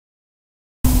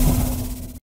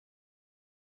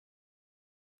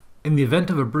In the event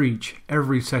of a breach,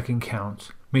 every second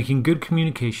counts, making good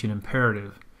communication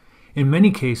imperative. In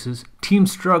many cases,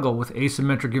 teams struggle with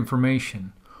asymmetric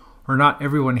information, or not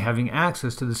everyone having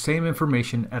access to the same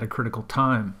information at a critical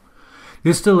time.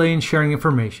 This delay in sharing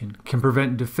information can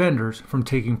prevent defenders from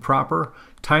taking proper,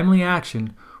 timely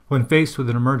action when faced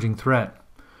with an emerging threat.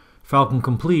 Falcon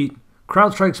Complete,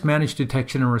 CrowdStrike's managed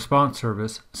detection and response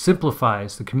service,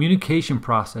 simplifies the communication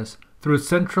process through a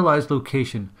centralized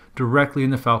location directly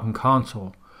in the Falcon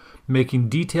console, making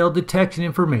detailed detection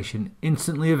information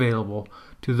instantly available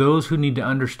to those who need to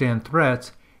understand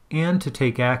threats and to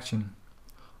take action.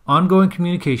 Ongoing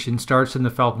communication starts in the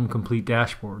Falcon Complete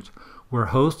dashboards, where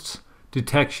hosts,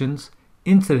 detections,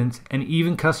 incidents, and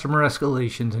even customer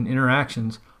escalations and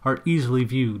interactions are easily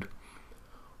viewed.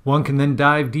 One can then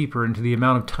dive deeper into the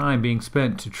amount of time being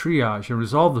spent to triage and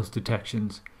resolve those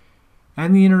detections,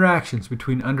 and the interactions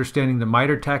between understanding the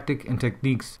MITRE tactic and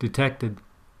techniques detected.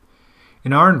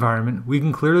 In our environment, we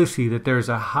can clearly see that there is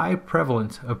a high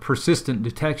prevalence of persistent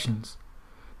detections.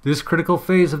 This critical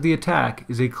phase of the attack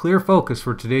is a clear focus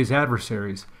for today's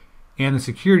adversaries, and the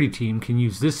security team can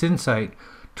use this insight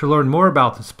to learn more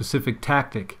about the specific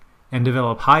tactic and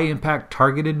develop high-impact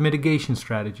targeted mitigation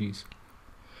strategies.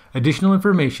 Additional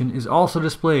information is also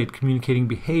displayed communicating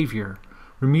behavior,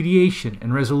 remediation,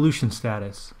 and resolution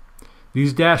status.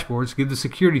 These dashboards give the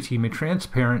security team a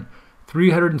transparent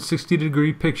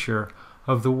 360-degree picture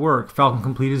of the work Falcon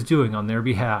Complete is doing on their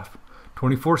behalf,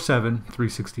 24/7,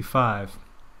 365.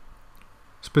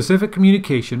 Specific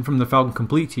communication from the Falcon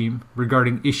Complete team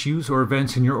regarding issues or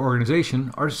events in your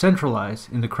organization are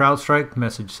centralized in the CrowdStrike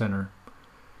Message Center.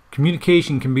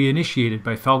 Communication can be initiated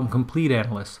by Falcon Complete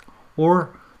analysts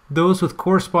or those with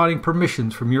corresponding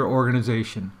permissions from your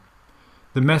organization.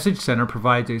 The Message Center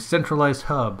provides a centralized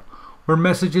hub where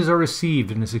messages are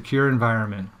received in a secure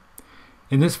environment.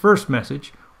 In this first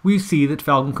message, we see that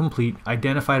Falcon Complete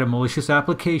identified a malicious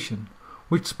application,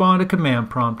 which spawned a command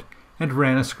prompt and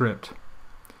ran a script.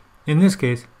 In this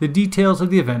case, the details of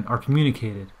the event are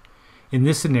communicated. In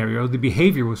this scenario, the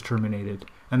behavior was terminated,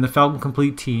 and the Falcon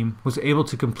Complete team was able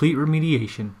to complete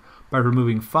remediation by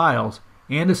removing files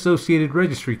and associated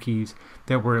registry keys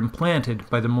that were implanted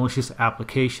by the malicious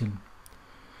application.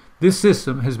 This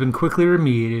system has been quickly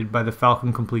remediated by the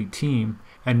Falcon Complete team,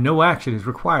 and no action is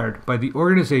required by the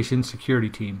organization's security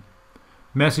team.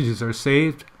 Messages are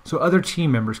saved so other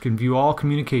team members can view all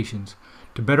communications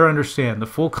to better understand the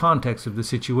full context of the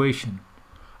situation.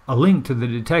 A link to the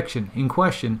detection in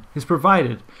question is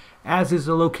provided, as is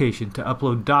a location to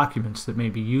upload documents that may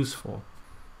be useful.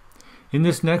 In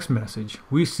this next message,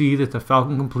 we see that the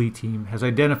Falcon Complete team has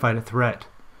identified a threat.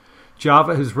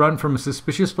 Java has run from a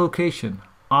suspicious location,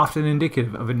 often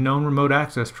indicative of a known remote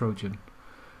access Trojan.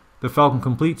 The Falcon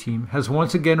Complete team has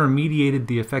once again remediated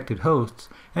the affected hosts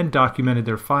and documented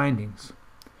their findings.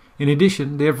 In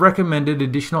addition, they have recommended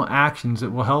additional actions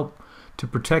that will help to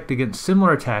protect against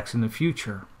similar attacks in the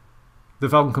future. The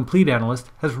Falcon Complete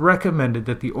analyst has recommended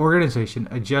that the organization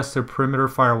adjust their perimeter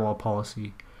firewall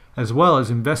policy, as well as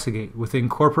investigate within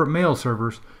corporate mail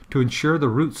servers to ensure the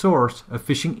root source of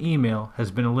phishing email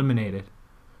has been eliminated.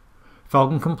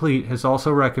 Falcon Complete has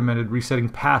also recommended resetting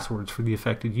passwords for the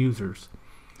affected users.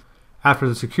 After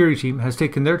the security team has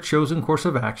taken their chosen course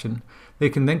of action, they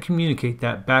can then communicate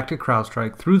that back to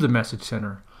CrowdStrike through the Message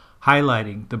Center,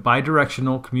 highlighting the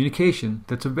bidirectional communication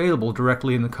that's available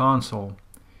directly in the console.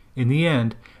 In the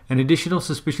end, an additional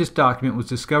suspicious document was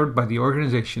discovered by the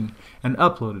organization and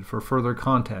uploaded for further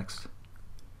context.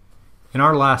 In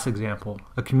our last example,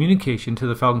 a communication to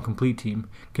the Falcon Complete team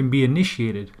can be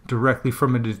initiated directly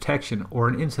from a detection or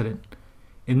an incident.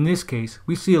 In this case,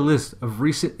 we see a list of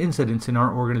recent incidents in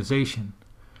our organization.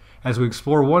 As we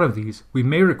explore one of these, we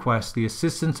may request the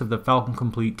assistance of the Falcon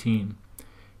Complete team.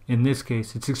 In this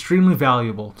case, it's extremely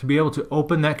valuable to be able to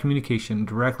open that communication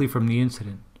directly from the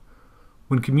incident.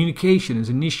 When communication is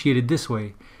initiated this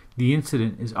way, the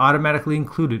incident is automatically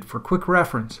included for quick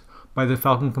reference by the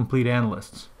Falcon Complete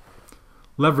analysts.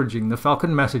 Leveraging the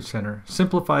Falcon Message Center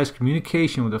simplifies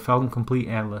communication with the Falcon Complete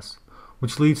analysts,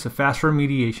 which leads to faster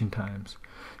remediation times.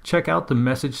 Check out the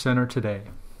Message Center today.